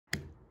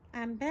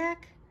I'm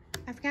back.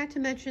 I forgot to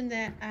mention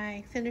that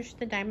I finished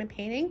the diamond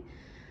painting.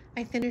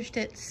 I finished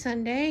it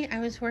Sunday. I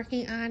was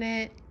working on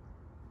it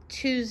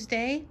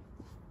Tuesday,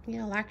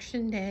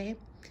 election day.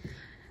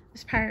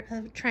 As part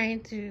of trying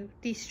to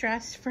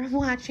de-stress from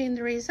watching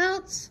the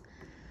results.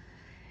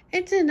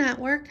 It did not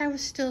work. I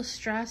was still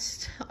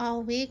stressed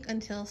all week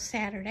until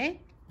Saturday.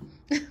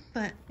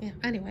 But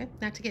anyway,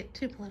 not to get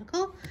too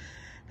political.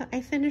 I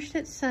finished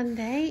it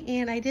Sunday,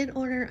 and I did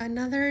order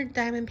another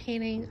diamond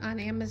painting on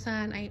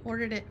Amazon. I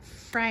ordered it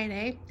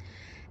Friday,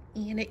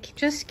 and it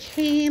just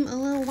came a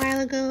little while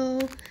ago.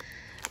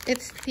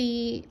 It's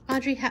the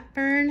Audrey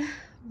Hepburn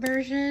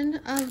version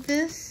of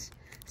this,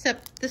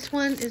 except this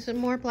one is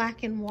more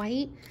black and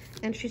white,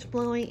 and she's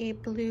blowing a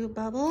blue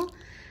bubble.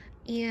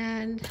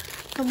 And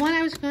the one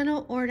I was going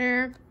to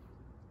order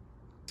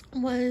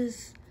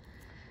was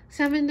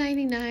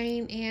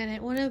 $7.99, and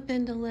it would have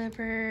been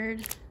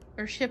delivered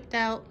or shipped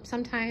out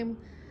sometime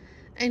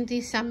in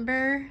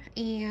December.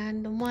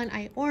 And the one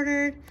I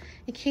ordered,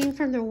 it came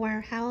from the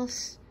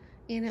warehouse,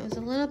 and it was a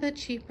little bit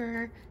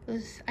cheaper.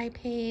 I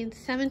paid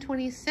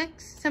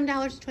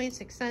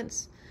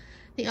 $7.26.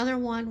 The other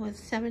one was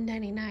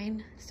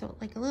 $7.99, so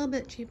like a little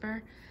bit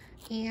cheaper.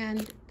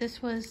 And this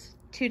was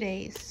 2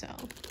 days, so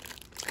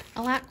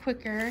a lot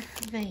quicker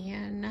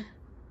than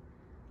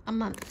a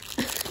month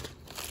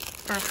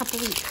or a couple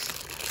weeks.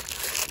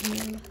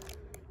 And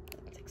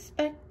it's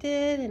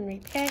expected and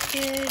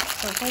repackaged,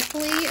 so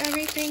hopefully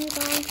everything's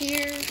on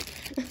here.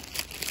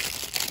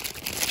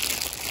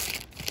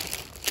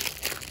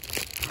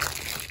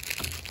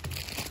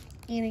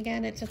 And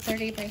again, it's a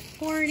 30 by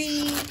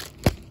 40.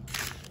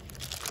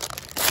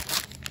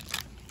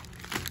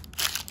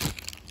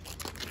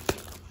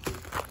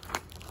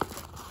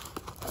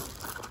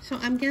 So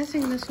I'm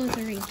guessing this was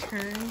a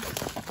return.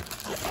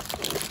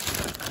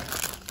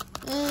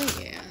 Oh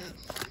yeah.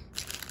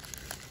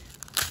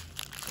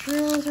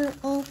 Drills are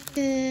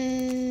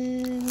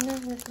open.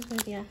 This is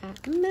gonna be a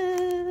hot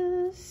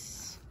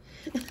mess.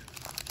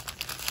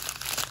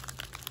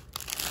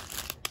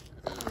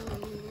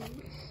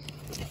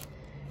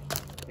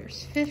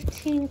 There's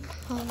 15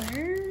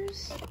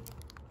 colors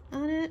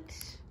on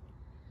it.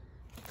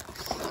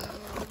 So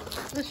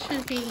this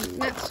should be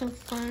not so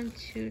fun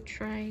to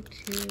try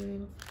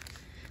to.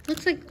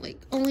 Looks like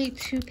only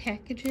 2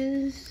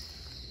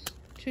 packages.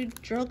 2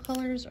 drill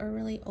colors are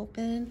really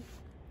open.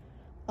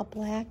 A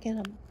black and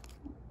a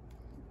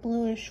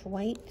bluish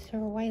white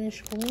or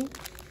whitish blue.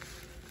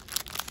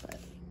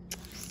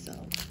 So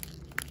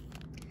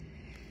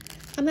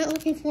I'm not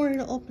looking forward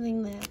to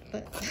opening that,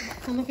 but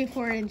I'm looking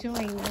forward to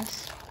enjoying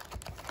this.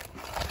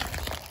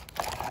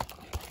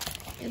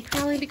 And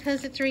probably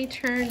because it's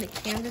returned, the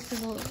canvas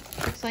is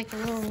looks like a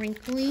little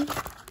wrinkly.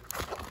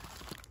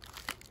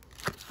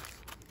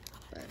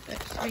 But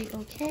that should be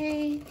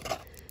okay.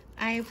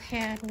 I've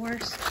had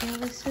worse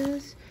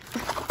canvases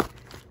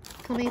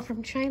coming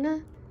from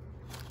China.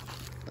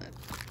 But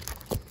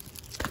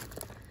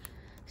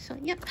so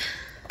yep.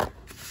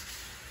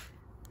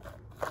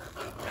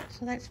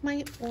 So that's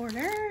my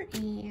order,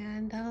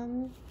 and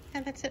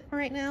yeah, that's it for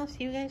right now.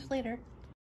 See you guys later.